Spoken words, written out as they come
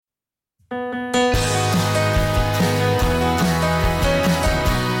The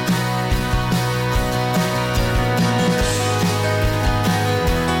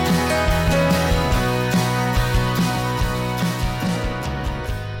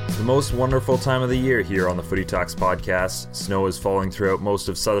most wonderful time of the year here on the Footy Talks podcast. Snow is falling throughout most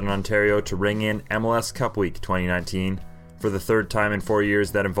of southern Ontario to ring in MLS Cup Week 2019. For the third time in 4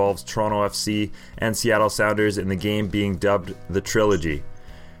 years, that involves Toronto FC and Seattle Sounders in the game being dubbed the Trilogy.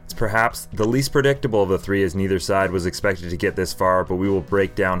 It's perhaps the least predictable of the three, as neither side was expected to get this far, but we will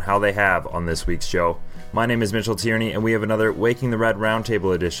break down how they have on this week's show. My name is Mitchell Tierney, and we have another Waking the Red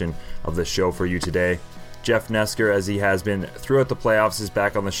Roundtable edition of the show for you today. Jeff Nesker, as he has been throughout the playoffs, is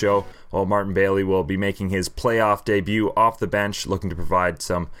back on the show, while Martyn Bailey will be making his playoff debut off the bench, looking to provide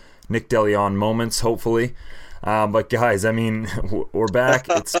some Nick DeLeon moments, hopefully. But guys, I mean, we're back.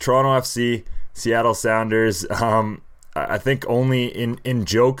 It's Toronto FC, Seattle Sounders. I think only in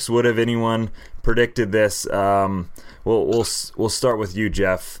jokes would have anyone predicted this. We'll start with you,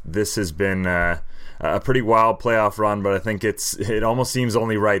 Jeff. This has been a pretty wild playoff run, but I think it almost seems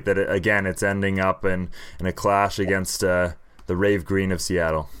only right that it's ending up in a clash against the Rave Green of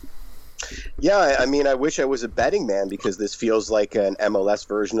Seattle. Yeah, I mean, I wish I was a betting man, because this feels like an MLS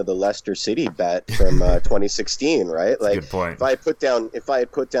version of the Leicester City bet from 2016, right? That's like, a good point. if I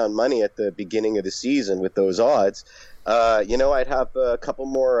had put down money at the beginning of the season with those odds, I'd have a couple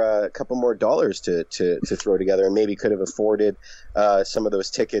more dollars to throw together, and maybe could have afforded some of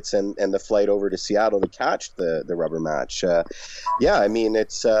those tickets and the flight over to Seattle to catch the rubber match. I mean,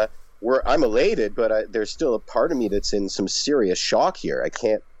 it's I'm elated, but there's still a part of me that's in some serious shock here. I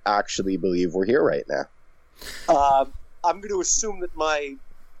can't actually believe we're here right now. I'm going to assume that my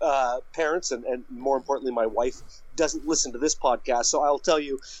parents and more importantly my wife doesn't listen to this podcast, so I'll tell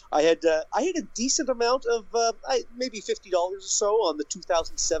you, I had a decent amount of maybe $50 or so on the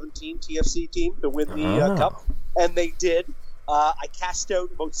 2017 TFC team to win the cup, and they did. I cashed out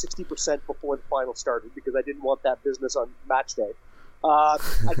about 60% before the final started because I didn't want that business on match day. I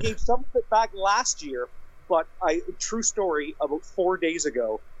gave some of it back last year, but true story, about 4 days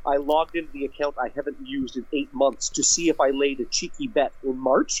ago, I logged into the account I haven't used in 8 months to see if I laid a cheeky bet in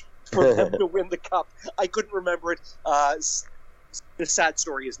March for them to win the cup. I couldn't remember it. The sad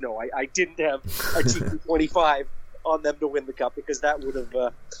story is no, I didn't have a cheeky 25 on them to win the cup, because that would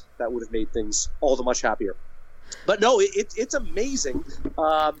have made things all the much happier. But no, it's amazing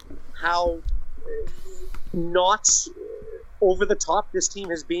how not over the top this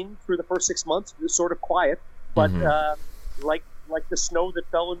team has been through the first 6 months. It's sort of quiet, but like the snow that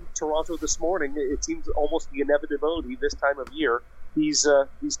fell in Toronto this morning, it seems almost the inevitability this time of year. These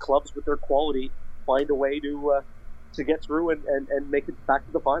clubs with their quality find a way to get through and make it back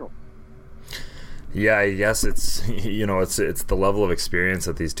to the final. Yeah, I guess it's the level of experience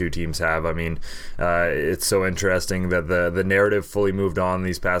that these two teams have. I mean, it's so interesting that the narrative fully moved on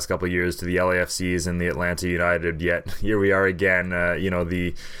these past couple of years to the LAFCs and the Atlanta United, yet here we are again.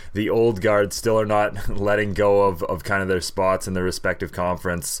 The old guard still are not letting go of kind of their spots in their respective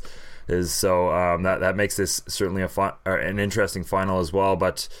conference. That makes this certainly an interesting final as well,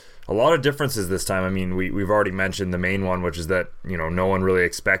 but a lot of differences this time. I mean, we've already mentioned the main one, which is that no one really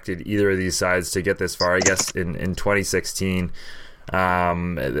expected either of these sides to get this far. I guess in 2016,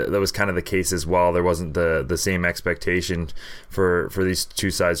 that was kind of the case as well. There wasn't the same expectation for these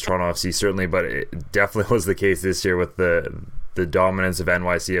two sides, Toronto FC certainly, but it definitely was the case this year with the dominance of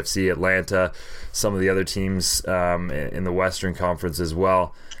NYCFC, Atlanta, some of the other teams in the Western Conference as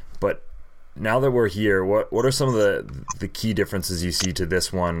well. But now that we're here, what are some of the key differences you see to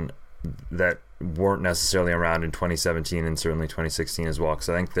this one that weren't necessarily around in 2017 and certainly 2016 as well? Because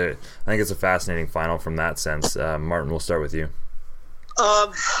I think it's a fascinating final from that sense. Martyn, we'll start with you.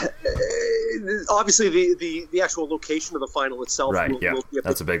 Obviously, the actual location of the final itself will be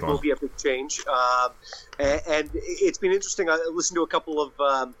that's a big one. Will be a big change, and it's been interesting. I listened to a couple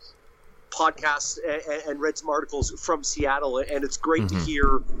of podcasts and read some articles from Seattle, and it's great to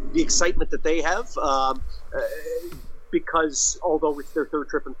hear the excitement that they have, because although it's their third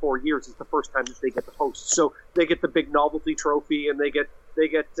trip in 4 years, it's the first time that they get to host. So they get the big novelty trophy, and they get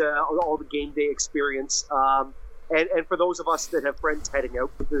all the game day experience. And for those of us that have friends heading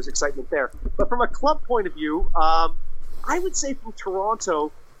out, there's excitement there. But from a club point of view, I would say from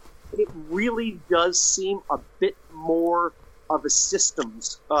Toronto, it really does seem a bit more of a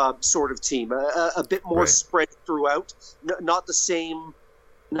systems sort of team, a bit more spread throughout, not the same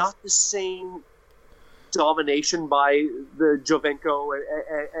domination by the Jovenko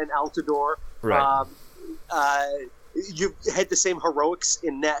and Altidore. Right. You had the same heroics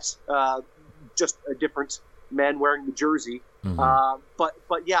in net, just a different man wearing the jersey. But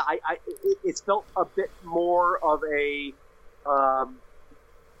yeah, it's felt a bit more of a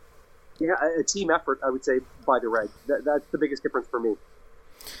team effort, I would say, by the Reds. That's the biggest difference for me.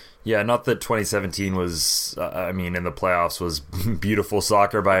 Yeah, not that 2017 was, in the playoffs was beautiful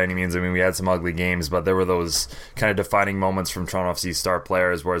soccer by any means. I mean, we had some ugly games, but there were those kind of defining moments from Toronto FC's star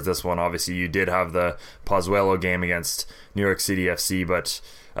players, whereas this one, obviously, you did have the Pozuelo game against New York City FC, but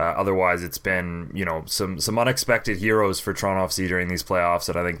otherwise it's been, some unexpected heroes for Toronto FC during these playoffs,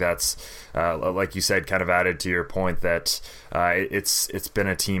 and I think that's, like you said, kind of added to your point that it's been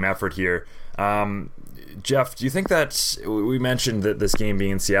a team effort here. Jeff, do you think that, we mentioned that this game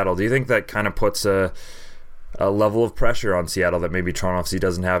being in Seattle, do you think that kind of puts a level of pressure on Seattle that maybe Toronto FC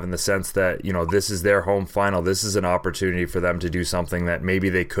doesn't have, in the sense that, this is their home final, this is an opportunity for them to do something that maybe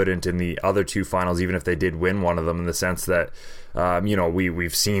they couldn't in the other two finals, even if they did win one of them, in the sense that,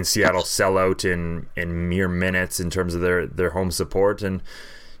 we've seen Seattle sell out in mere minutes in terms of their home support, and,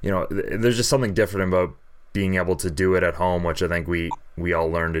 there's just something different about being able to do it at home, which I think we all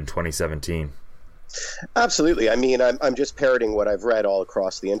learned in 2017. Absolutely. I mean, I'm just parroting what I've read all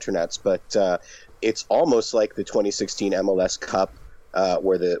across the internets, but it's almost like the 2016 MLS Cup,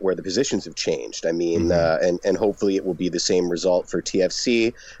 where the positions have changed. I mean, and hopefully it will be the same result for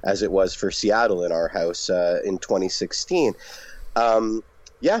TFC as it was for Seattle in our house in 2016.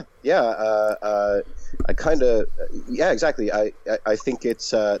 Exactly. I think it's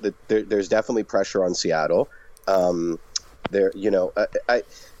that there's definitely pressure on Seattle.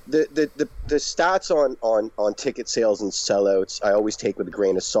 The stats on ticket sales and sellouts, I always take with a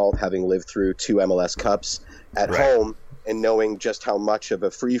grain of salt, having lived through 2 MLS Cups at home and knowing just how much of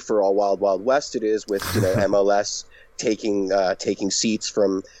a free-for-all Wild West it is, with MLS taking seats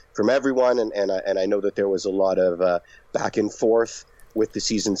from everyone, and I know that there was a lot of back and forth with the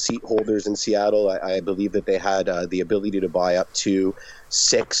season seat holders in Seattle. I believe that they had the ability to buy up to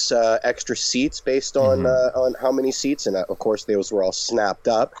 6 extra seats based on how many seats, and of course those were all snapped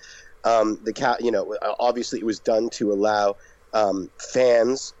up. Obviously it was done to allow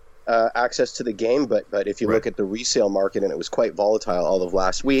fans access to the game, but if you look at the resale market, and it was quite volatile all of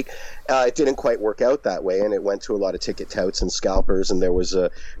last week, it didn't quite work out that way, and it went to a lot of ticket touts and scalpers, and there was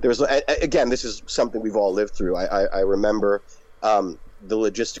again, this is something we've all lived through. I remember the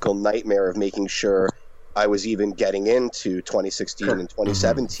logistical nightmare of making sure I was even getting into 2016 and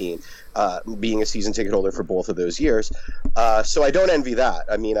 2017, being a season ticket holder for both of those years. So I don't envy that.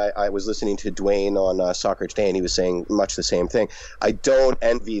 I mean, I was listening to Dwayne on Soccer Today, and he was saying much the same thing. I don't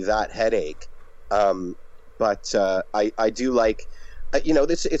envy that headache. But I do like,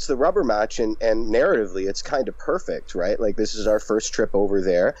 it's the rubber match, and narratively it's kind of perfect, right? Like, this is our first trip over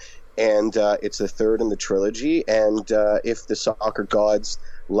there, and it's the third in the trilogy, and if the soccer gods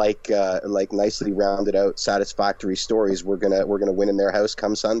like nicely rounded out, satisfactory stories, we're gonna win in their house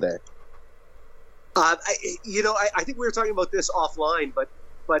come Sunday. I think we were talking about this offline, but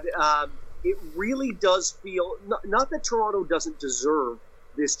it really does feel not that Toronto doesn't deserve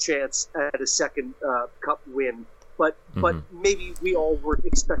this chance at a second cup win, but maybe we all were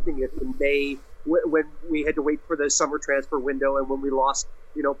expecting it in May, when we had to wait for the summer transfer window, and when we lost,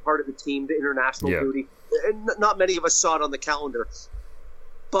 part of the team to international duty. And not many of us saw it on the calendar.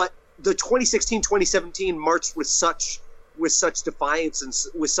 But the 2016-2017 marched with such defiance and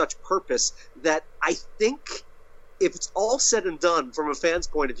with such purpose that I think, if it's all said and done from a fan's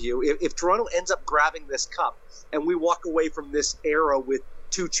point of view, if Toronto ends up grabbing this cup and we walk away from this era with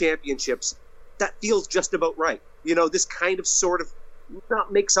 2 championships, that feels just about right. This kind of sort of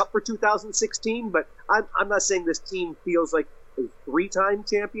not makes up for 2016, but I'm not saying this team feels like a 3-time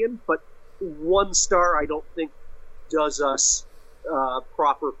champion, but 1 star I don't think does us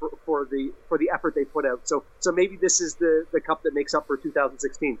proper for the effort they put out. So maybe this is the cup that makes up for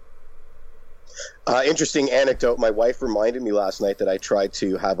 2016. Interesting anecdote. My wife reminded me last night that I tried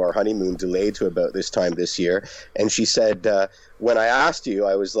to have our honeymoon delayed to about this time this year, and she said, when I asked you,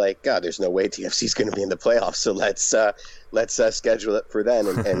 I was like, God, there's no way TFC's going to be in the playoffs, so let's schedule it for then.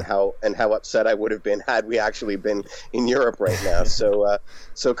 And how upset I would have been had we actually been in Europe right now. So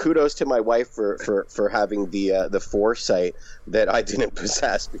kudos to my wife for having the foresight that I didn't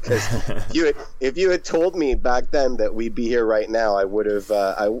possess, because if you had told me back then that we'd be here right now, I would have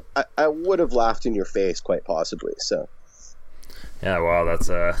I would have laughed in your face, quite possibly. So yeah, wow,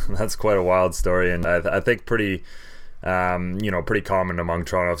 that's quite a wild story, and I think pretty common among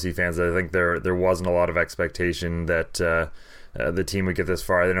Toronto FC fans. I think there wasn't a lot of expectation that the team would get this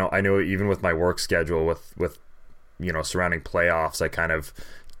far. I know even with my work schedule with surrounding playoffs, I kind of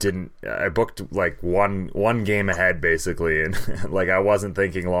I booked like one game ahead basically, and like I wasn't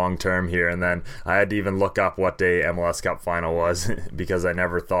thinking long term here, and then I had to even look up what day MLS Cup final was because I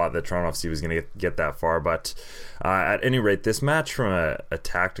never thought that Toronto FC was going to get that far. But at any rate, this match from a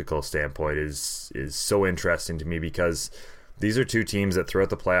tactical standpoint is so interesting to me because these are two teams that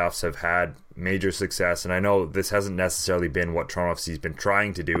throughout the playoffs have had major success, and I know this hasn't necessarily been what Toronto FC's been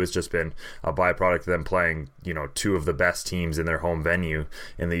trying to do. It's just been a byproduct of them playing, two of the best teams in their home venue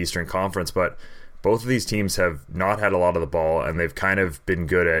in the Eastern Conference. But both of these teams have not had a lot of the ball, and they've kind of been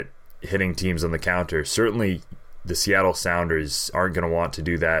good at hitting teams on the counter. Certainly, the Seattle Sounders aren't going to want to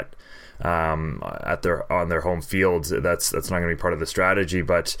do that on their home fields. That's not going to be part of the strategy,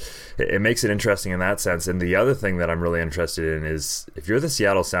 but it makes it interesting in that sense. And the other thing that I'm really interested in is if you're the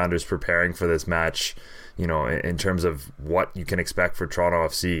Seattle Sounders preparing for this match, in terms of what you can expect for Toronto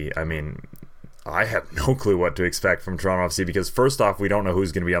FC. I mean, I have no clue what to expect from Toronto FC because first off, we don't know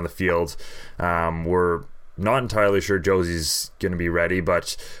who's going to be on the field. We're not entirely sure Josie's going to be ready,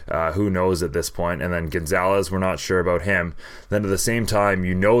 but who knows at this point. And then Gonzalez, we're not sure about him. Then at the same time,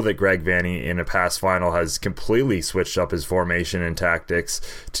 that Greg Vanney in a past final has completely switched up his formation and tactics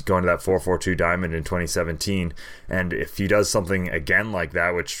to go into that 4-4-2 diamond in 2017. And if he does something again like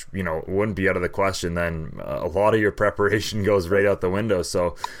that, which, wouldn't be out of the question, then a lot of your preparation goes right out the window.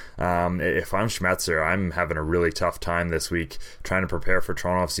 So if I'm Schmetzer, I'm having a really tough time this week trying to prepare for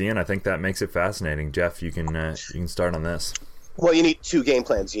Toronto FC, and I think that makes it fascinating. Jeff, you can start on this. Well, you need two game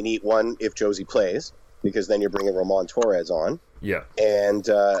plans. You need one if Josie plays, because then you're bringing Ramon Torres on. Yeah. And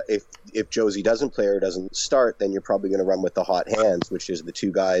if Josie doesn't play or doesn't start, then you're probably going to run with the hot hands, which is the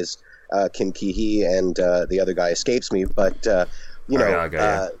two guys, Kim Kihi and the other guy escapes me. But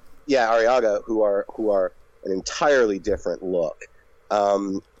Arriaga, Arriaga, who are an entirely different look.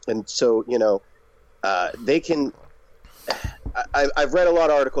 And so, they can. I've read a lot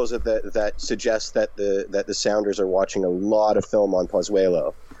of articles that suggest that the Sounders are watching a lot of film on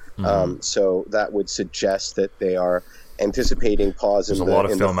Pozuelo. So that would suggest that they are anticipating pause. There's a lot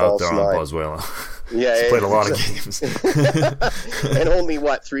of film out there on Pozuelo. Yeah, he's played a lot of games. And only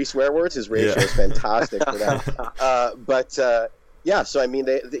 3 swear words. His ratio is fantastic for that. So I mean,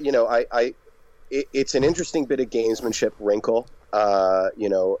 it's an interesting bit of gamesmanship wrinkle.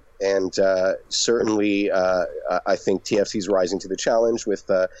 And certainly I think TFC's rising to the challenge with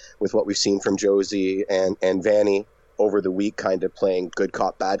what we've seen from Josie and Vanney over the week, kind of playing good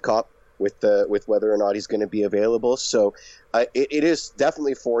cop, bad cop with whether or not he's going to be available. So it is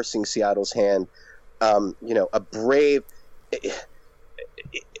definitely forcing Seattle's hand. A brave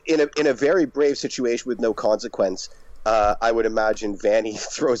in a very brave situation with no consequence. I would imagine Vanney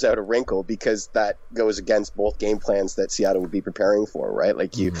throws out a wrinkle because that goes against both game plans that Seattle would be preparing for, right?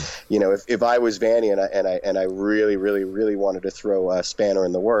 Like if I was Vanney and I really, really, really wanted to throw a spanner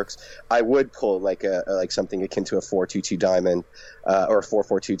in the works, I would pull like something akin to a 4-2-2 diamond or a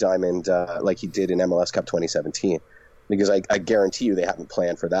 4-4-2 diamond like he did in MLS Cup 2017, because I guarantee you they haven't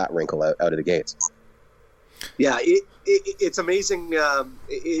planned for that wrinkle out of the gates. Yeah, it's amazing.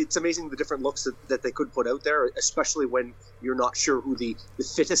 It's amazing the different looks that they could put out there, especially when you're not sure who the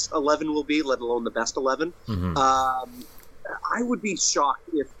fittest 11 will be, let alone the best 11. Mm-hmm. I would be shocked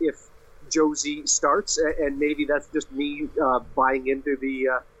if Josie starts, and maybe that's just me buying into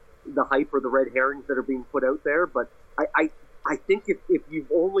the hype or the red herrings that are being put out there. But I think if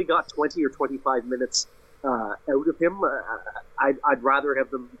you've only got 20 or 25 minutes out of him, I'd rather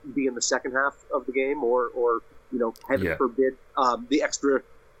have them be in the second half of the game, or heaven forbid the extra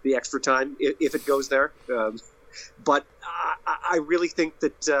time if it goes there. But I really think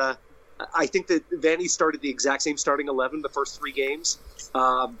that Vanney started the exact same starting 11 the first 3 games.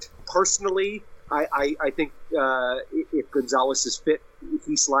 Personally, I think if Gonzalez is fit,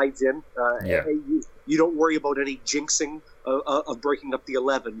 he slides in. You don't worry about any jinxing of breaking up the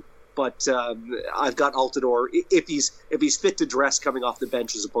 11. But I've got Altidore if he's fit to dress coming off the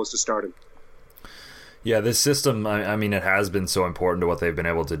bench as opposed to starting. Yeah, this system, I mean, it has been so important to what they've been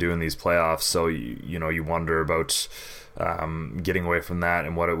able to do in these playoffs. So, you wonder about getting away from that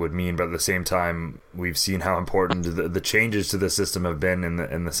and what it would mean. But at the same time, we've seen how important the changes to the system have been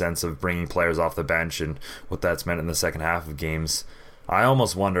in the sense of bringing players off the bench and what that's meant in the second half of games. I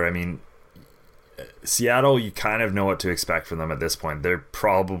almost wonder, I mean, Seattle, you kind of know what to expect from them at this point. They're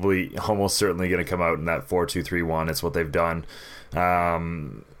probably almost certainly going to come out in that 4-2-3-1. It's what they've done.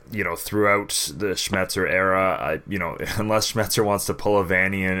 Throughout the Schmetzer era, unless Schmetzer wants to pull a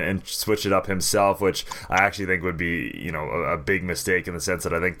Vanney and switch it up himself, which I actually think would be, a big mistake in the sense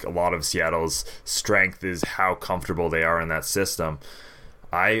that I think a lot of Seattle's strength is how comfortable they are in that system.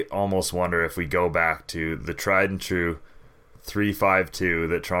 I almost wonder if we go back to the tried and true 3-5-2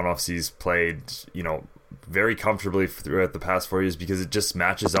 that Toronto FC's played, very comfortably throughout the past 4 years, because it just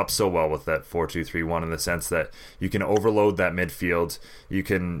matches up so well with that 4-2-3-1 in the sense that you can overload that midfield. You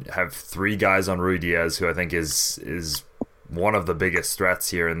can have 3 guys on Rui Diaz, who I think is one of the biggest threats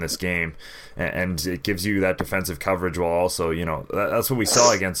here in this game, and it gives you that defensive coverage while also, that's what we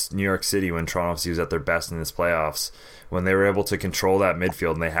saw against New York City when Toronto FC was at their best in this playoffs, when they were able to control that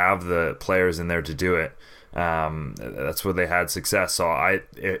midfield, and they have the players in there to do it. That's where they had success. So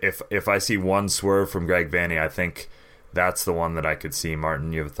if I see one swerve from Greg Vanney, I think that's the one that I could see.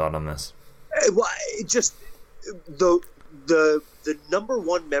 Martin, you have a thought on this? Well, just the number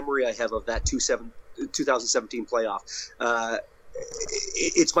one memory I have of that 2017 playoff,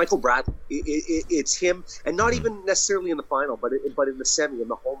 it's Michael Bradley. It's him, and not even necessarily in the final, but in the semi, in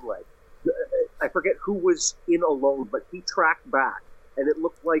the home leg. I forget who was in alone, but he tracked back, and it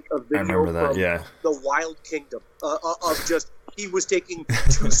looked like a video from the Wild Kingdom of just he was taking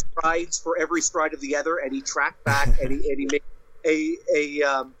 2 strides for every stride of the other, and he tracked back and he made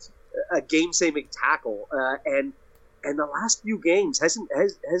a game-saving tackle. And the last few games hasn't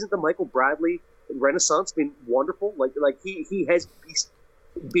the Michael Bradley renaissance been wonderful? Like he has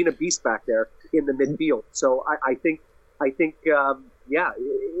been a beast back there in the midfield. So I think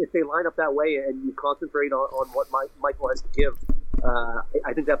if they line up that way and you concentrate on what Michael has to give,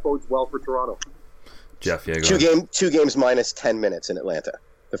 I think that bodes well for Toronto. Jeff, yeah, two games minus 10 minutes in Atlanta.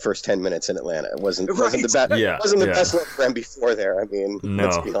 The first 10 minutes in Atlanta wasn't the best. Wasn't the best look for them before there. I mean,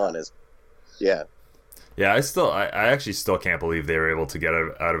 let's be honest. Yeah. Yeah, I actually still can't believe they were able to get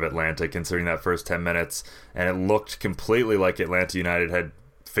out of Atlanta, considering that first 10 minutes, and it looked completely like Atlanta United had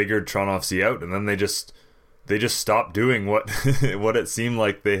figured Toronto FC out, and then they just stopped doing what what it seemed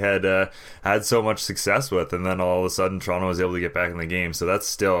like they had so much success with, and then all of a sudden Toronto was able to get back in the game. So that's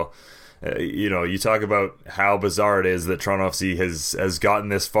still, you talk about how bizarre it is that Toronto FC has gotten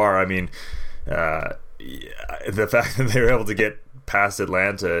this far. I mean, the fact that they were able to get past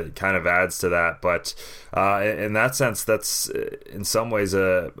Atlanta kind of adds to that, but in that sense, that's in some ways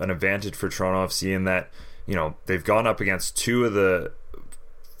an advantage for Toronto FC in that they've gone up against two of the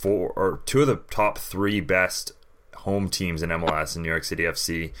top 3 best home teams in MLS in New York City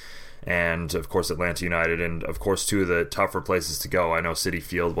FC, and of course Atlanta United, and of course 2 of the tougher places to go. I know Citi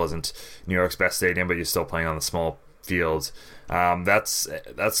Field wasn't New York's best stadium, but you're still playing on the small field. That's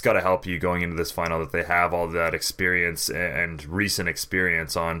got to help you going into this final, that they have all that experience and recent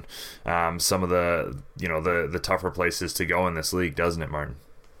experience on some of the tougher places to go in this league, doesn't it, Martin?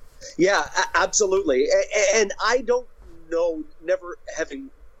 Yeah, absolutely. And I don't know, never having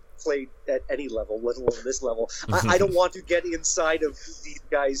played at any level, let alone this level, I don't want to get inside of these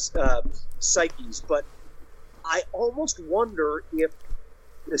guys' psyches, but I almost wonder if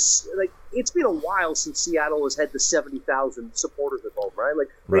this, it's been a while since Seattle has had the 70,000 supporters at home, right?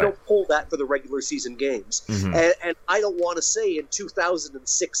 They don't pull that for the regular season games. Mm-hmm. And I don't want to say in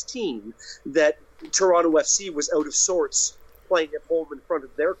 2016 that Toronto FC was out of sorts playing at home in front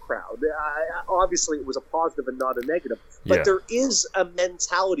of their crowd. Obviously, it was a positive and not a negative. But there is a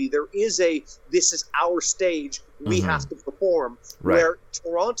mentality. There is this is our stage. We have to perform. Right. Where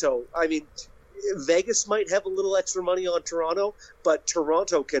Toronto, I mean, Vegas might have a little extra money on Toronto, but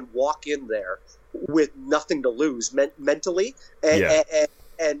Toronto can walk in there with nothing to lose mentally,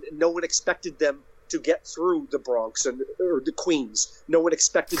 and no one expected them to get through the Bronx or the Queens. No one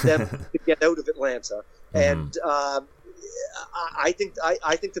expected them to get out of Atlanta, and I think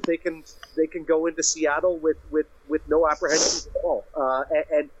that they can go into Seattle with no apprehensions at all,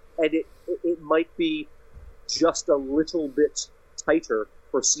 and it might be just a little bit tighter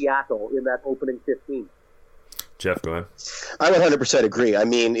for Seattle in that opening 15. Jeff, go ahead. I 100% agree. I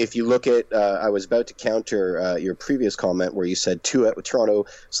mean, if you look at, I was about to counter your previous comment where you said Toronto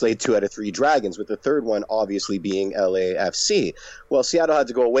slayed 2 out of 3 Dragons, with the third one obviously being LAFC. Well, Seattle had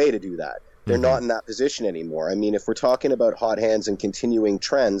to go away to do that. They're not in that position anymore. I mean, if we're talking about hot hands and continuing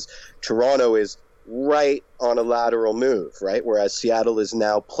trends, Toronto is right on a lateral move, right? Whereas Seattle is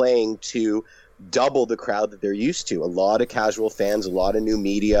now playing to double the crowd that they're used to. A lot of casual fans, a lot of new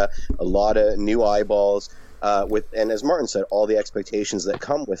media, a lot of new eyeballs, and as Martin said, all the expectations that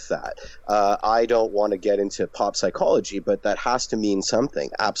come with that. I don't want to get into pop psychology, but that has to mean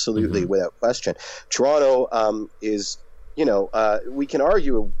something, absolutely, without question. Toronto is, we can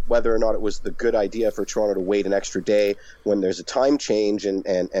argue whether or not it was the good idea for Toronto to wait an extra day when there's a time change and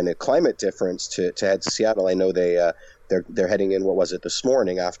a climate difference to head to Seattle. I know they're heading in, what was it, this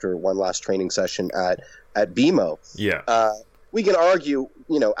morning after one last training session at BMO. Yeah. We can argue,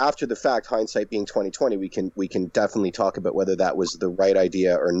 after the fact, hindsight being 2020, we can definitely talk about whether that was the right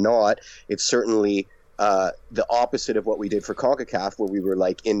idea or not. It certainly the opposite of what we did for CONCACAF, where we were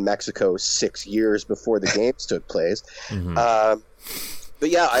like in Mexico 6 years before the games took place. But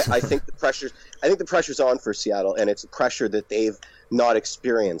yeah, I think the pressure's on for Seattle, and it's a pressure that they've not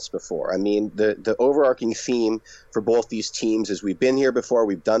experienced before. I mean, the overarching theme for both these teams is we've been here before,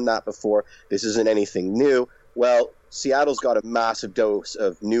 we've done that before. This isn't anything new. Well, Seattle's got a massive dose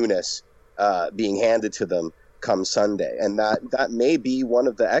of newness being handed to them come Sunday, and that may be one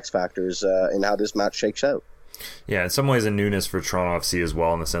of the X factors in how this match shakes out. Yeah, in some ways a newness for Toronto FC as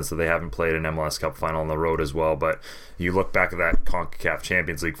well, in the sense that they haven't played an MLS Cup final on the road as well. But you look back at that CONCACAF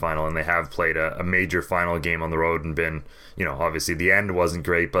Champions League final, and they have played a major final game on the road and been, obviously the end wasn't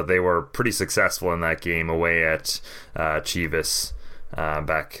great, but they were pretty successful in that game away at Chivas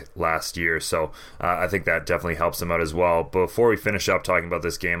back last year. So I think that definitely helps them out as well. Before we finish up talking about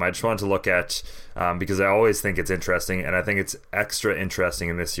this game, I just wanted to look at, because I always think it's interesting, and I think it's extra interesting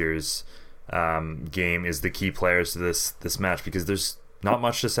in this year's game, is the key players to this match, because there's not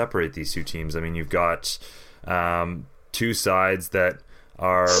much to separate these two teams. I mean, you've got two sides that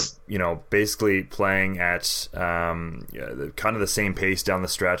are basically playing at kind of the same pace down the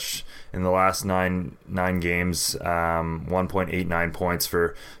stretch in the last nine games, 1.89 points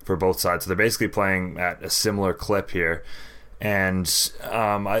for both sides. So they're basically playing at a similar clip here. And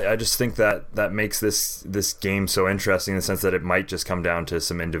I just think that makes this game so interesting, in the sense that it might just come down to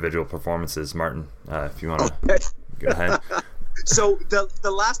some individual performances. Martin, if you want to go ahead. So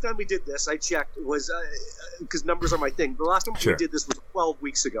the last time we did this, I checked, was because numbers are my thing. The last time we did this was 12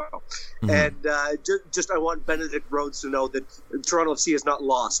 weeks ago, and just I want Benedict Rhodes to know that Toronto FC has not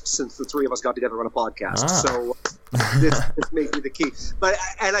lost since the three of us got together on a podcast. So this may be the key.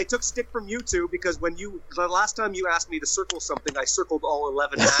 And I took stick from you two, because the last time you asked me to circle something, I circled all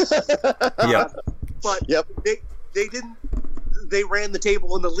 11 matches. But they didn't. They ran the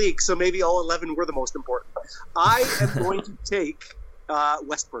table in the league, so maybe all 11 were the most important. I am going to take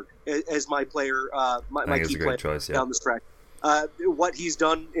Westberg as my player, my key player choice, down the stretch. What he's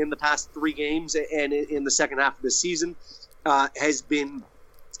done in the past 3 games and in the second half of the season has been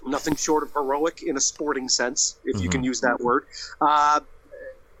nothing short of heroic in a sporting sense, if you can use that word. The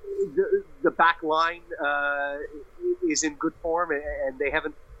back line is in good form, and they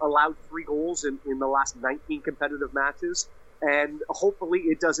haven't allowed 3 goals in the last 19 competitive matches. And hopefully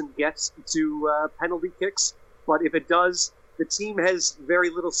it doesn't get to penalty kicks. But if it does, the team has very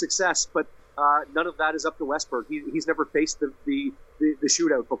little success. But none of that is up to Westberg. He's never faced the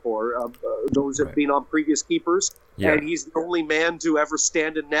shootout before. Those have been on previous keepers. Yeah. And he's the only man to ever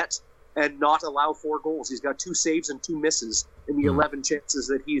stand in net and not allow 4 goals. He's got 2 saves and 2 misses in the 11 chances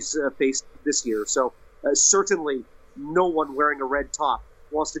that he's faced this year. So certainly no one wearing a red top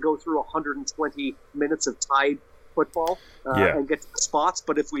wants to go through 120 minutes of tied football and get to the spots.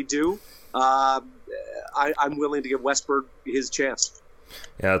 But if we do, I'm willing to give Westberg his chance.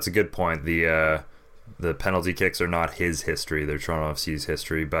 Yeah, that's a good point. The penalty kicks are not his history; they're Toronto FC's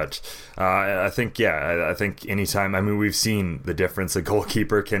history. But I think anytime, I mean, we've seen the difference a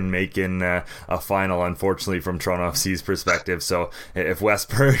goalkeeper can make in a final, unfortunately, from Toronto FC's perspective. So if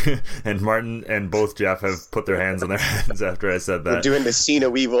Westberg and Martin and both Jeff have put their hands on their heads after I said that, we're doing the see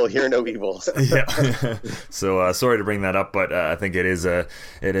no evil, hear no evil. Yeah. So sorry to bring that up, but I think it is a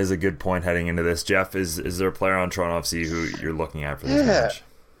good point heading into this. Jeff, is there a player on Toronto FC who you're looking at for this match?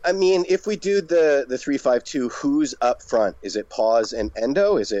 I mean, if we do the 3-5-2, who's up front? Is it Paz and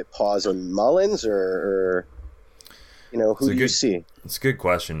Endo? Is it Paz and Mullins? Or who do you see? It's a good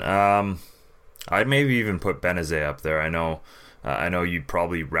question. I'd maybe even put Benazet up there. I know you'd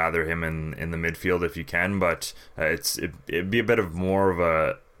probably rather him in the midfield if you can, but it'd be a bit of more of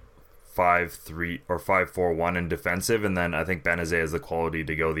a 5-3 or 5-4-1 in defensive, and then I think Benazet has the quality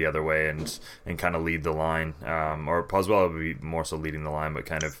to go the other way and kind of lead the line, or Poswell would be more so leading the line, but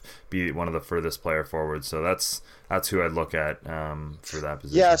kind of be one of the furthest player forwards. So that's who I'd look at for that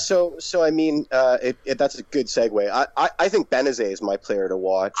position. Yeah, so I mean, that's a good segue. I think Benazet is my player to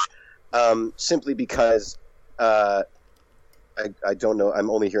watch, simply because I don't know. I'm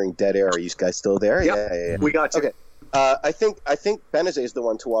only hearing dead air. Are you guys still there? Yep. Yeah. We got you. Okay. I think Benazet is the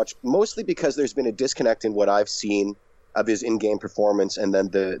one to watch, mostly because there's been a disconnect in what I've seen of his in-game performance and then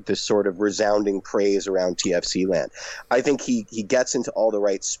the sort of resounding praise around TFC land. I think he gets into all the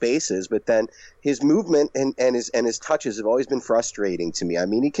right spaces, but then his movement and his touches have always been frustrating to me. I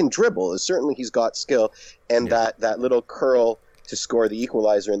mean, he can dribble. Certainly he's got skill, and that little curl to score the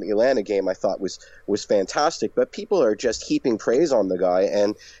equalizer in the Atlanta game I thought was fantastic. But people are just heaping praise on the guy,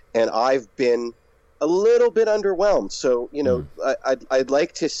 and I've been a little bit underwhelmed. So, I'd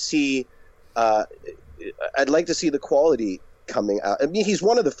like to see the quality coming out. I mean, he's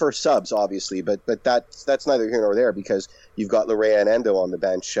one of the first subs, obviously, but that's neither here nor there because you've got Larea and Endo on the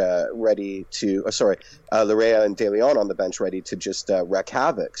bench ready to. Larea and De Leon on the bench ready to just wreak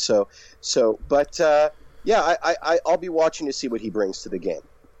havoc. Yeah, I'll be watching to see what he brings to the game.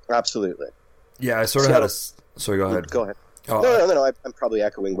 Absolutely. Yeah, I sort of had a. Sorry, go ahead. Go ahead. Oh, No. I'm probably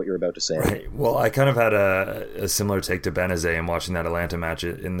echoing what you're about to say. Right. Well, I kind of had a similar take to Benazé in watching that Atlanta match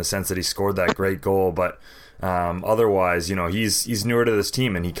in the sense that he scored that great goal, but otherwise, he's newer to this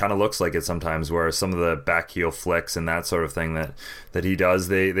team and he kind of looks like it sometimes. Where some of the back heel flicks and that sort of thing that he does,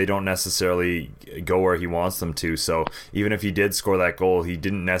 they don't necessarily go where he wants them to. So even if he did score that goal, he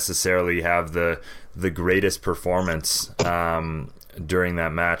didn't necessarily have the greatest performance during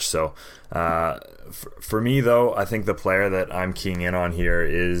that match. So for me, though, I think the player that I'm keying in on here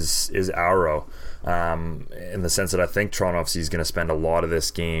is Auro, in the sense that I think Toronto FC is going to spend a lot of this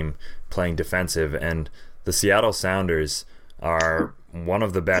game playing defensive, and the Seattle Sounders are one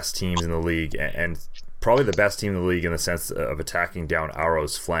of the best teams in the league, and probably the best team in the league in the sense of attacking down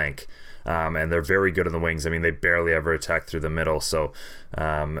Auro's flank. And they're very good in the wings. I mean, they barely ever attack through the middle. So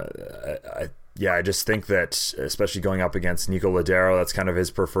I just think that, especially going up against Nico Ladero, that's kind of his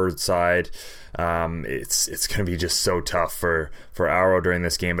preferred side. It's going to be just so tough for Auro during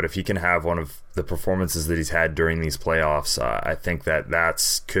this game. But if he can have one of the performances that he's had during these playoffs, I think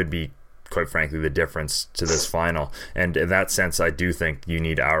that could be, quite frankly, the difference to this final. And in that sense, I do think you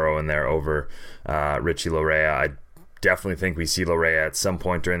need Auro in there over Richie Larea. I definitely think we see Larea at some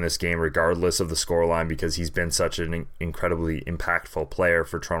point during this game, regardless of the scoreline, because he's been such an incredibly impactful player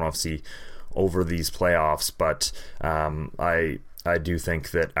for Toronto FC over these playoffs. But I do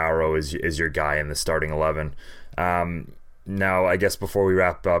think that Auro is your guy in the starting 11. Now, I guess before we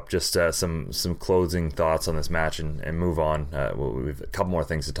wrap up, just some closing thoughts on this match and move on. We've a couple more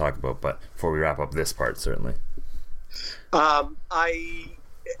things to talk about, but before we wrap up this part, certainly. I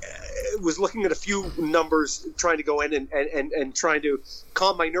was looking at a few numbers, trying to go in and trying to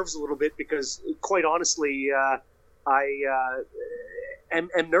calm my nerves a little bit, because quite honestly, I am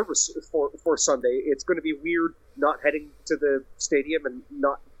nervous for Sunday. It's going to be weird not heading to the stadium and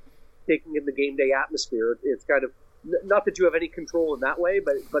not taking in the game day atmosphere. It's kind of, not that you have any control in that way,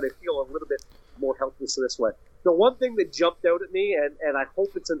 but I feel a little bit more helpless this way. The one thing that jumped out at me, and I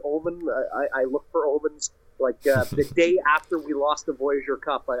hope it's an omen, I look for omens, like the day after we lost the Voyager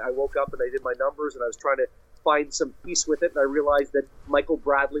Cup, I woke up and I did my numbers and I was trying to find some peace with it, and I realized that Michael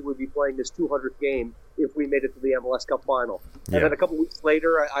Bradley would be playing his 200th game if we made it to the MLS Cup final. Yeah. And then a couple weeks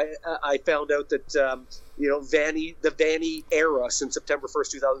later, I found out that the Vanny era since September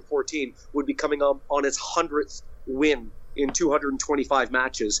 1st, 2014 would be coming on its 100th win in 225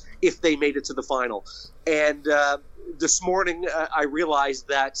 matches if they made it to the final. And this morning, I realized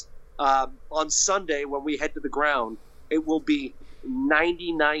that on Sunday, when we head to the ground, it will be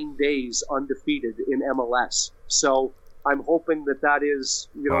 99 days undefeated in MLS. So I'm hoping that is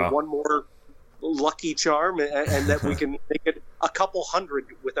one more lucky charm, and that we can make it a couple hundred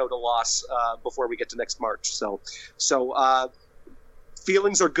without a loss before we get to next March. So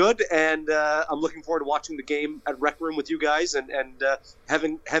feelings are good, and I'm looking forward to watching the game at Rec Room with you guys, and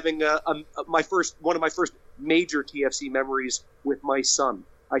having one of my first major TFC memories with my son.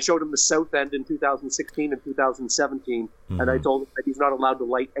 I showed him the South End in 2016 and 2017, and I told him that he's not allowed to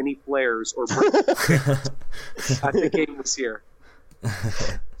light any flares or burn at the game this year.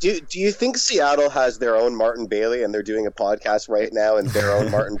 Do you think Seattle has their own Martyn Bailey, and they're doing a podcast right now, and their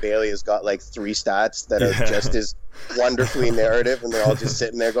own Martyn Bailey has got like 3 stats that are just as wonderfully narrative, and they're all just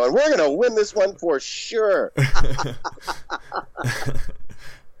sitting there going, "We're going to win this one for sure."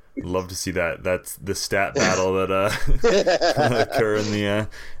 Love to see that. That's the stat battle that occur in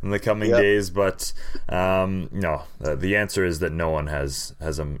the coming days. But no, the answer is that no one has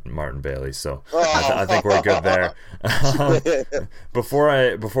a Martyn Bailey. So I think we're good there.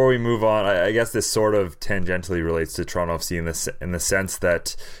 Before we move on, I guess this sort of tangentially relates to Toronto FC in the sense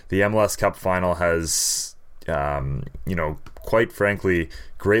that the MLS Cup final has, quite frankly,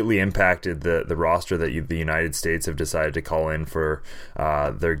 greatly impacted the roster that the United States have decided to call in for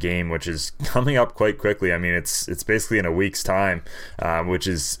their game, which is coming up quite quickly. I mean, it's basically in a week's time, which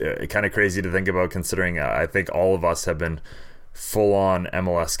is kind of crazy to think about, considering I think all of us have been full on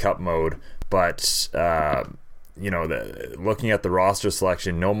MLS Cup mode. But looking at the roster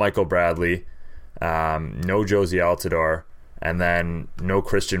selection, no Michael Bradley, no Josie Altidore, and then no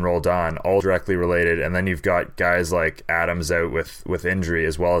Christian Roldan, all directly related. And then you've got guys like Adams out with injury,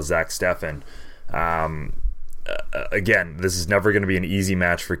 as well as Zach Steffen. again, this is never going to be an easy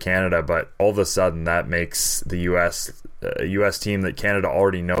match for Canada, but all of a sudden that makes the U.S. team that Canada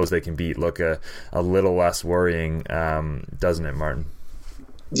already knows they can beat look a little less worrying, doesn't it, Martin?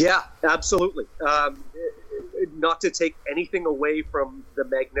 Yeah, absolutely. Not to take anything away from the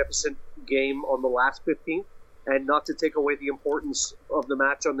magnificent game on the last 15th, and not to take away the importance of the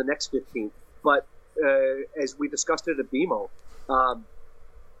match on the next 15th, but as we discussed it at BMO,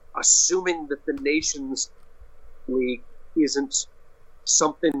 assuming that the Nations League isn't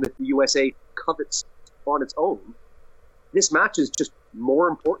something that the USA covets on its own, this match is just more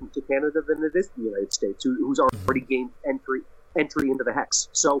important to Canada than it is to the United States, who's already gained entry into the Hex.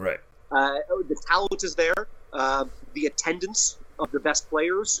 So right. The talent is there. The attendance of the best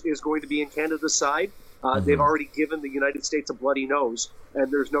players is going to be in Canada's side. They've already given the United States a bloody nose,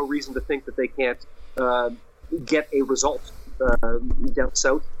 and there's no reason to think that they can't get a result down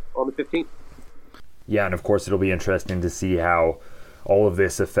south on the 15th. Yeah, and of course it'll be interesting to see how all of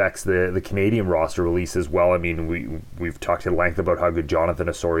this affects the Canadian roster release as well. I mean, we've talked at length about how good Jonathan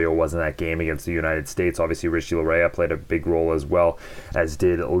Osorio was in that game against the United States. Obviously, Richie Larea played a big role as well, as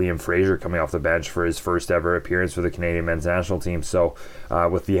did Liam Fraser coming off the bench for his first ever appearance for the Canadian men's national team. So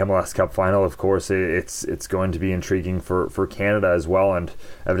with the MLS Cup final, of course, it's going to be intriguing for Canada as well. And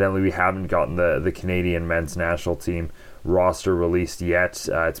evidently we haven't gotten the Canadian men's national team roster released yet.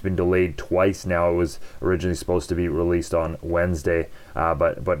 It's been delayed twice now. It was originally supposed to be released on Wednesday,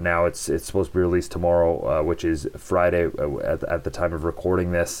 but now it's supposed to be released tomorrow, which is Friday at the time of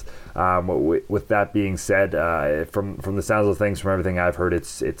recording this. With that being said, from the sounds of things, from everything I've heard,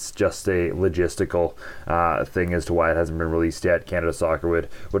 it's just a logistical thing as to why it hasn't been released yet. Canada Soccer would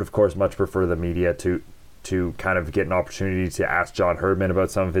of course much prefer the media to kind of get an opportunity to ask John Herdman about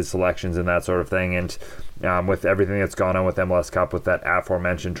some of his selections and that sort of thing. And with everything that's gone on with MLS Cup, with that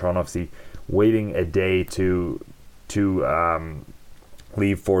aforementioned Toronto FC waiting a day to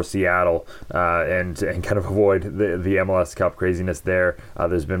leave for Seattle and kind of avoid the MLS Cup craziness there,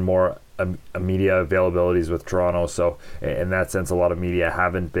 there's been more media availabilities with Toronto, so in that sense a lot of media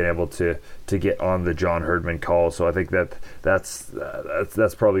haven't been able to get on the John Herdman call. So I think that's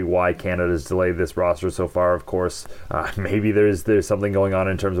probably why Canada's delayed this roster so far. Of course, maybe there's something going on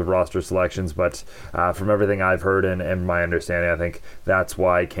in terms of roster selections, but from everything I've heard and my understanding, I think that's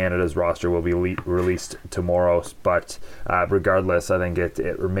why Canada's roster will be released tomorrow. But regardless, I think it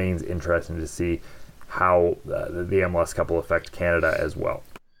remains interesting to see how the MLS Cup will affect Canada as well.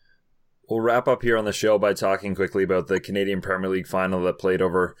 We'll wrap up here on the show by talking quickly about the Canadian Premier League final that played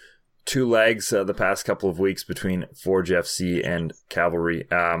over two legs the past couple of weeks between Forge FC and Cavalry.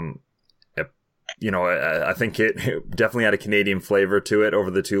 I think it definitely had a Canadian flavor to it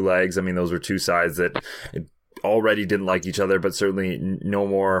over the two legs. I mean, those were two sides that already didn't like each other, but certainly no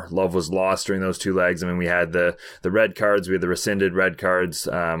more love was lost during those two legs. I mean, we had the red cards, we had the rescinded red cards,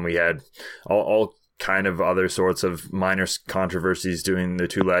 we had all kind of other sorts of minor controversies doing the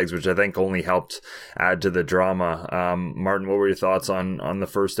two legs, which I think only helped add to the drama. Martin, what were your thoughts on the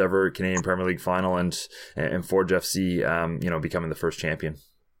first ever Canadian Premier League final and Forge FC, becoming the first champion?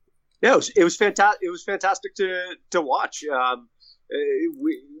 Yeah, it was fantastic. It was fantastic to watch.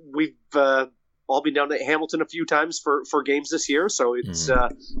 We've all been down to Hamilton a few times for games this year, so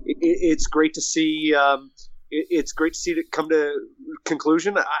it's great to see. It's great to see it come to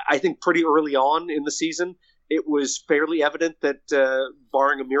conclusion. I think pretty early on in the season, it was fairly evident that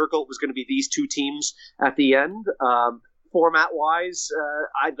barring a miracle, it was going to be these two teams at the end. Format-wise,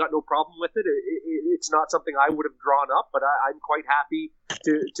 I've got no problem with it. It's not something I would have drawn up, but I'm quite happy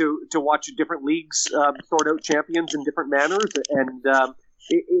to watch different leagues sort out champions in different manners. And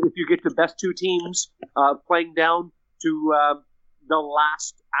if you get the best two teams playing down to the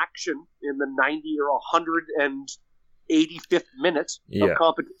last action in the 90 or 185th minute of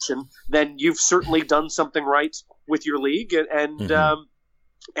competition, then you've certainly done something right with your league. And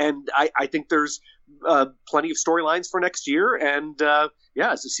I think there's plenty of storylines for next year. And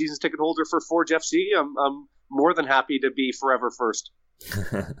as a season ticket holder for Forge FC, I'm more than happy to be forever first.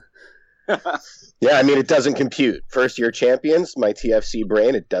 Yeah, I mean, it doesn't compute. First year champions, my TFC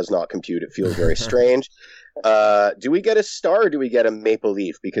brain, it does not compute. It feels very strange. Do we get a star or do we get a maple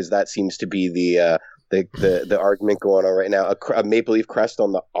leaf? Because that seems to be the argument going on right now. A maple leaf crest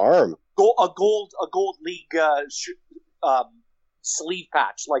on the arm. A gold league sleeve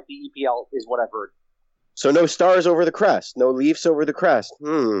patch like the EPL is what I've heard. So no stars over the crest, no leaves over the crest.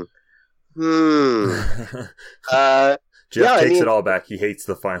 Jeff takes it all back. He hates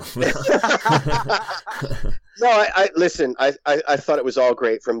the final. No, I listen. I thought it was all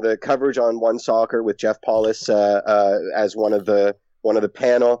great, from the coverage on One Soccer with Jeff Paulus as one of the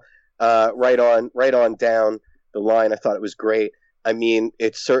panel, right on down the line. I thought it was great. I mean,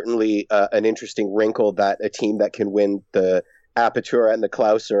 it's certainly an interesting wrinkle that a team that can win the Apertura and the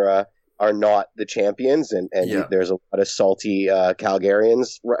Clausura are not the champions, and there's a lot of salty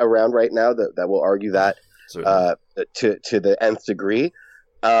Calgarians around right now that will argue that to the nth degree.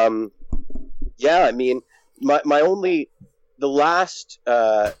 I mean, the last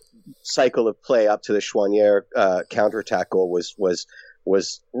cycle of play up to the Chouanière counterattack goal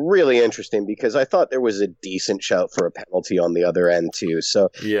was really interesting, because I thought there was a decent shout for a penalty on the other end too. So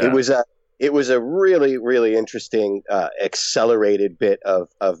it was a really, really interesting accelerated bit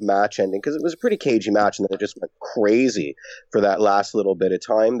of match ending, because it was a pretty cagey match, and then it just went crazy for that last little bit of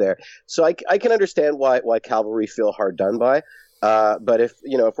time there. So I can understand why Cavalry feel hard done by. But if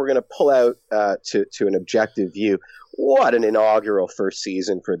we're going to pull out to an objective view, what an inaugural first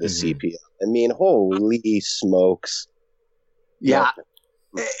season for the CPL. I mean, holy smokes. Yeah.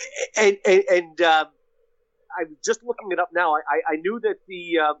 And I'm just looking it up now. I knew that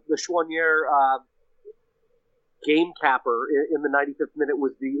the Chouanière game capper in the 95th minute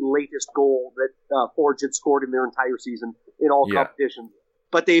was the latest goal that Forge had scored in their entire season in all competitions.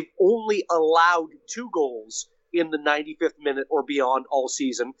 But they've only allowed 2 goals in the 95th minute or beyond all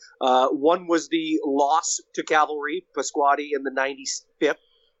season. One was the loss to Cavalry, Pasquati, in the 95th.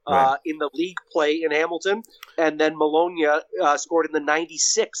 In the league play in Hamilton, and then Bologna scored in the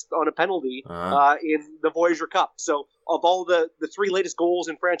 96th on a penalty in the Voyager Cup. So of all the 3 latest goals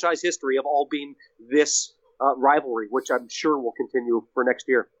in franchise history have all been this rivalry, which I'm sure will continue for next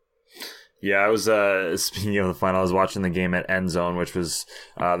year. Yeah, I was, speaking of the final, I was watching the game at End Zone, which was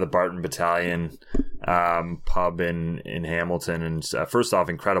the Barton Battalion pub in Hamilton. And first off,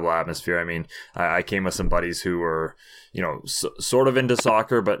 incredible atmosphere. I mean, I came with some buddies who were, sort of into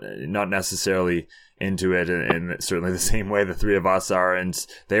soccer, but not necessarily into it in certainly the same way the 3 of us are. And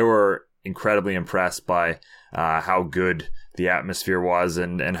they were incredibly impressed by how good the atmosphere was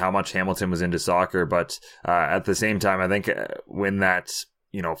and how much Hamilton was into soccer. But at the same time, I think when that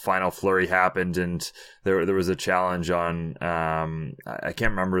final flurry happened, and there was a challenge on, I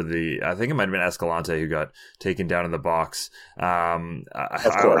can't remember I think it might have been Escalante who got taken down in the box. I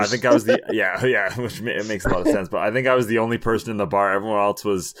think I was which it makes a lot of sense, but I think I was the only person in the bar. Everyone else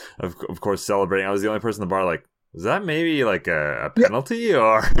was, of course, celebrating. I was the only person in the bar, like, was that maybe like a penalty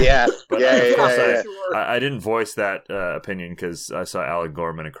or? Yeah. But I didn't voice that opinion because I saw Alec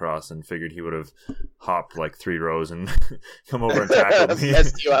Gorman across and figured he would have hopped like 3 rows and come over and tackled me.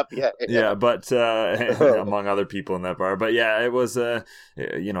 Messed you up, yeah. But among other people in that bar. But yeah, it was it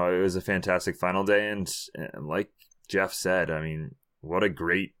was a fantastic final day, and like Jeff said, I mean, what a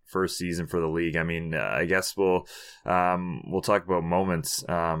great first season for the league. I mean, I guess we'll talk about moments.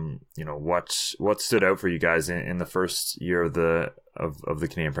 What stood out for you guys in the first year of the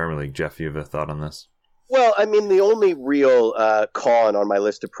Canadian Premier League? Jeff, you have a thought on this? Well, I mean, the only real con on my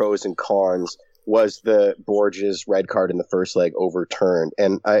list of pros and cons was the Borges red card in the first leg overturned,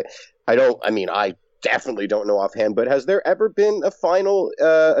 and I definitely don't know offhand. But has there ever been a final,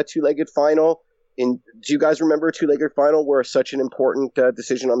 a 2-legged final? Do you guys remember a 2-legged final where such an important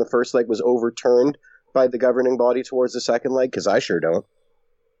decision on the first leg was overturned by the governing body towards the second leg? Because I sure don't.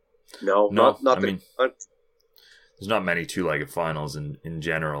 No. There's not many 2-legged finals in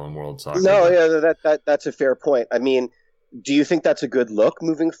general in world soccer. No, yeah, that's a fair point. I mean, do you think that's a good look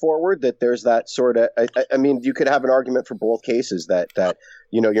moving forward? That there's that sort of. I mean, you could have an argument for both cases that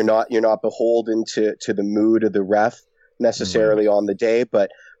you're not beholden to the mood of the ref necessarily on the day,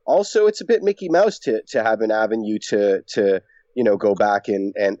 but also it's a bit Mickey Mouse to have an avenue to go back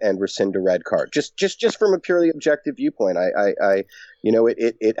and rescind a red card. Just from a purely objective viewpoint,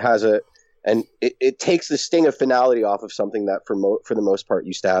 it has it takes the sting of finality off of something that for the most part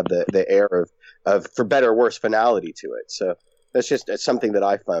used to have the air of for better or worse finality to it. So that's something that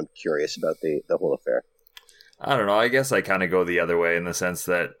I found curious about the whole affair. I don't know. I guess I kind of go the other way in the sense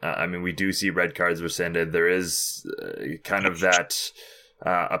that, we do see red cards rescinded. There is kind of that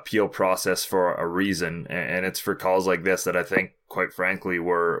appeal process for a reason, and it's for calls like this that I think, quite frankly,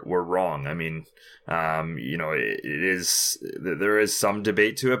 were wrong. I mean, it is, there is some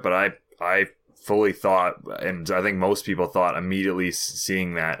debate to it, but I fully thought, and I think most people thought immediately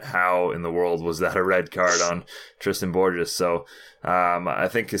seeing that, how in the world was that a red card on Tristan Borges? So I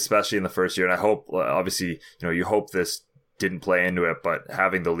think especially in the first year, and I hope, obviously, you hope this didn't play into it, but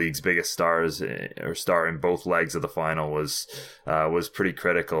having the league's biggest star in both legs of the final was pretty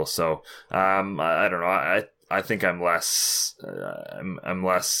critical. So I don't know. I think I'm less I'm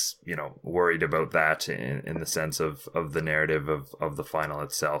less worried about that in the sense of the narrative of the final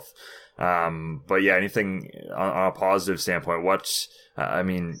itself. But yeah, anything on a positive standpoint,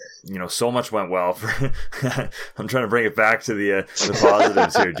 so much went well for I'm trying to bring it back to the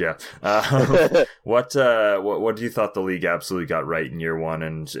positives here, Jeff. What do you thought the league absolutely got right in year one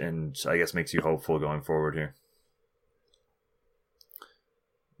and I guess makes you hopeful going forward here?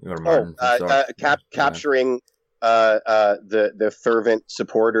 Capturing the fervent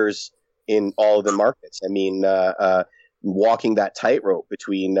supporters in all of the markets. I mean, walking that tightrope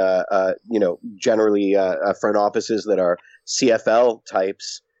between generally front offices that are CFL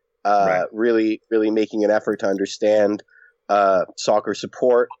types, right. really making an effort to understand soccer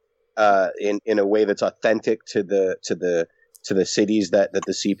support in a way that's authentic to the cities that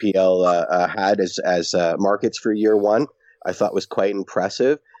the CPL had as markets for year one. I thought was quite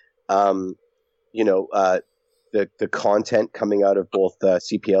impressive. The content coming out of both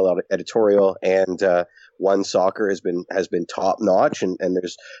CPL editorial and One Soccer has been top notch, and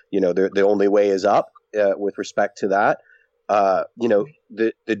there's the only way is up with respect to that.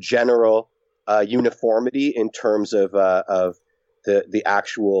 The general uniformity in terms of the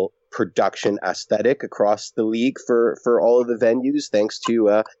actual production aesthetic across the league for all of the venues, thanks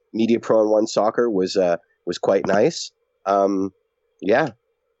to Media Pro and One Soccer was quite nice.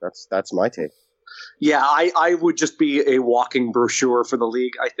 That's my take. Yeah, I would just be a walking brochure for the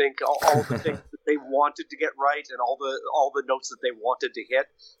league. I think all the things that they wanted to get right and all the notes that they wanted to hit,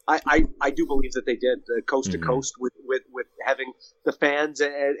 I do believe that they did, coast to coast with having the fans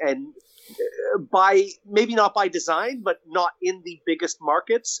and by maybe not by design, but not in the biggest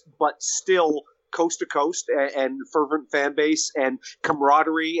markets, but still coast to coast and fervent fan base and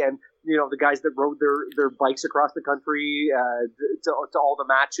camaraderie and the guys that rode their bikes across the country to all the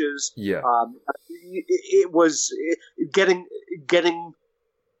matches. Yeah, it was getting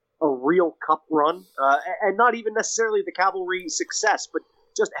a real cup run, and not even necessarily the cavalry success, but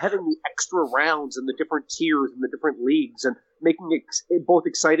just having the extra rounds and the different tiers and the different leagues, and making it both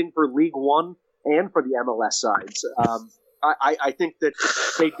exciting for League One and for the MLS sides. I think that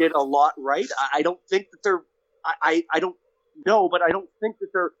they did a lot right. I don't think that they're. I don't know, but I don't think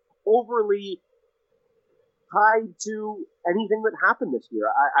that they're overly tied to anything that happened this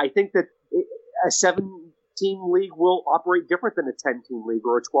year. I think that a 7-team league will operate different than a 10-team league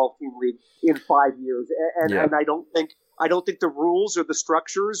or a 12-team league in 5 years, and I don't think the rules or the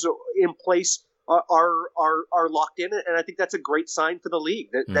structures in place are locked in, and I think that's a great sign for the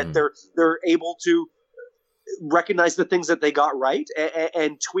league that they're able to recognize the things that they got right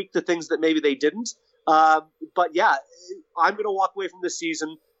and tweak the things that maybe they didn't. But yeah, I'm going to walk away from this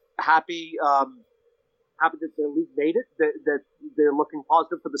season happy that the league made it, that they're looking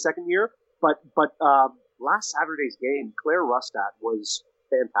positive for the second year. But last Saturday's game, Claire Rustat was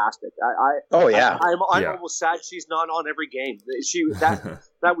fantastic. I'm almost sad she's not on every game.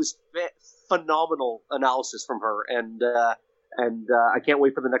 That was phenomenal analysis from her, and I can't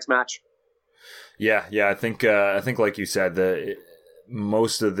wait for the next match. Yeah. I think like you said,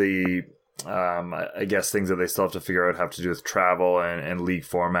 most of the I guess things that they still have to figure out have to do with travel and league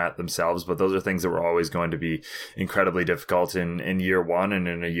format themselves, but those are things that were always going to be incredibly difficult in year one and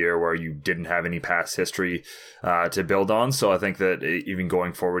in a year where you didn't have any past history to build on. So I think that even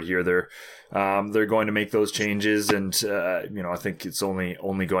going forward here, they're going to make those changes, and I think it's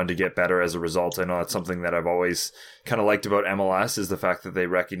only going to get better as a result. I know that's something that I've always kind of liked about MLS, is the fact that they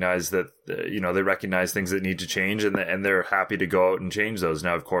recognize that they recognize things that need to change, and they're happy to go out and change those.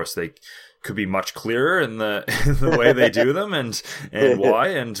 Now, of course, they could be much clearer in the way they do them, and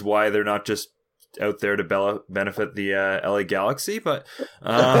why they're not just out there to benefit the LA Galaxy, but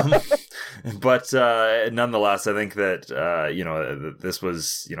nonetheless, I think that this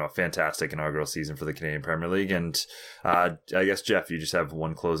was a fantastic inaugural season for the Canadian Premier League, and I guess, Jeff, you just have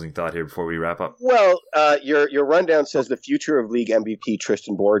one closing thought here before we wrap up. Well, your rundown says the future of league MVP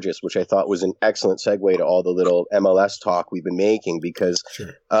Tristan Borges, which I thought was an excellent segue to all the little MLS talk we've been making, because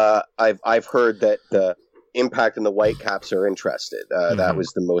sure. I've heard that the Impact and the Whitecaps are interested. That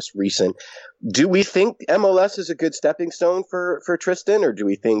was the most recent. Do we think MLS is a good stepping stone for Tristan, or do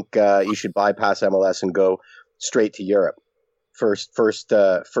we think you should bypass MLS and go straight to Europe? First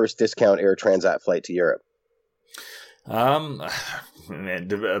discount Air Transat flight to Europe.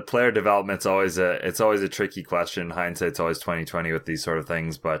 Player development's always a tricky question. Hindsight's always 20/20 with these sort of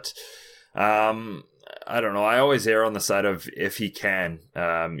things, but I don't know. I always err on the side of, if he can,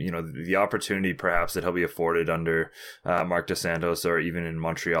 the opportunity perhaps that he'll be afforded under Marc Dos Santos, or even in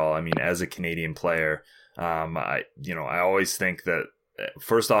Montreal. I mean, as a Canadian player, I always think that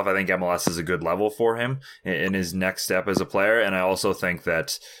first off, I think MLS is a good level for him in his next step as a player. And I also think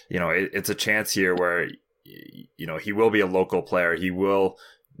that, it's a chance here where, he will be a local player. He will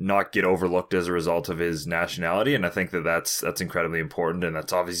not get overlooked as a result of his nationality. And I think that that's incredibly important. And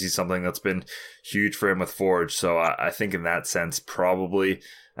that's obviously something that's been huge for him with Forge. So I think in that sense, probably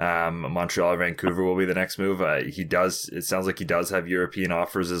Montreal or Vancouver will be the next move. It sounds like he does have European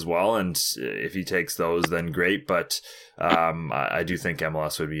offers as well. And if he takes those, then great. But I do think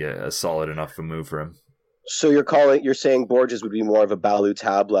MLS would be a solid enough a move for him. So you're saying Borges would be more of a Balu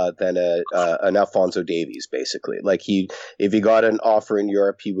Tabla than an Alphonso Davies, basically. Like if he got an offer in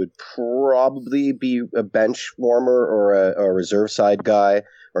Europe, he would probably be a bench warmer or a reserve side guy,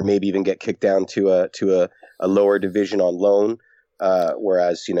 or maybe even get kicked down to a lower division on loan.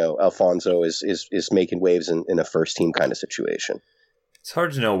 Whereas Alphonso is making waves in a first team kind of situation. It's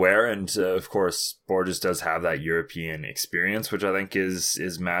hard to know where, and of course, Borges does have that European experience, which I think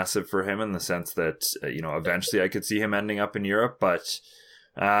is massive for him in the sense that eventually I could see him ending up in Europe. But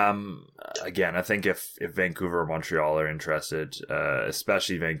again, I think if Vancouver or Montreal are interested,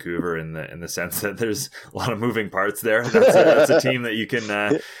 especially Vancouver in the sense that there's a lot of moving parts there, that's a team that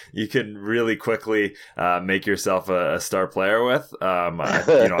you can really quickly make yourself a star player with.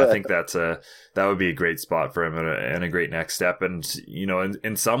 I think that would be a great spot for him and a great next step. And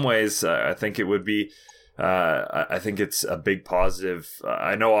in some ways, I think it would be. I think it's a big positive.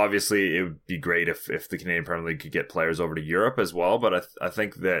 I know obviously it would be great if the Canadian Premier League could get players over to Europe as well, but I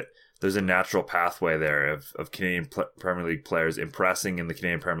think that there's a natural pathway there of Canadian Premier League players impressing in the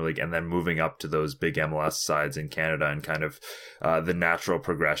Canadian Premier League and then moving up to those big MLS sides in Canada, and kind of the natural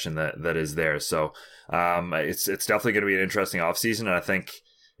progression that is there. So it's definitely going to be an interesting offseason, and I think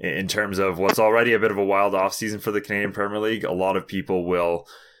in terms of what's already a bit of a wild offseason for the Canadian Premier League, a lot of people will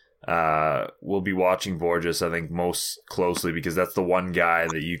be watching Borges, I think, most closely, because that's the one guy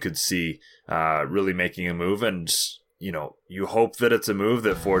that you could see really making a move. And you hope that it's a move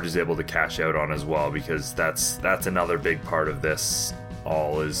that Forge is able to cash out on as well, because that's another big part of this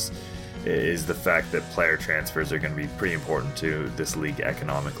all is the fact that player transfers are going to be pretty important to this league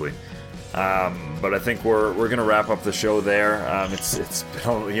economically. But I think we're going to wrap up the show there. It's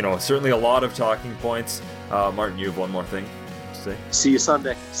been, certainly a lot of talking points. Martin, you have one more thing? See you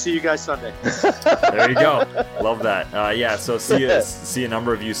Sunday. See you guys Sunday. There you go. Love that. So see a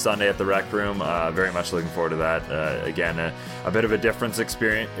number of you Sunday at the Rec Room. Very much looking forward to that. Again, a bit of a different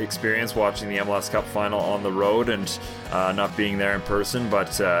experience watching the MLS Cup final on the road and not being there in person.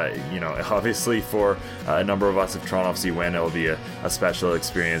 But obviously for a number of us, if Toronto FC win, it'll be a special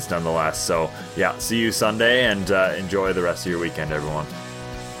experience nonetheless. So see you Sunday, and enjoy the rest of your weekend, everyone.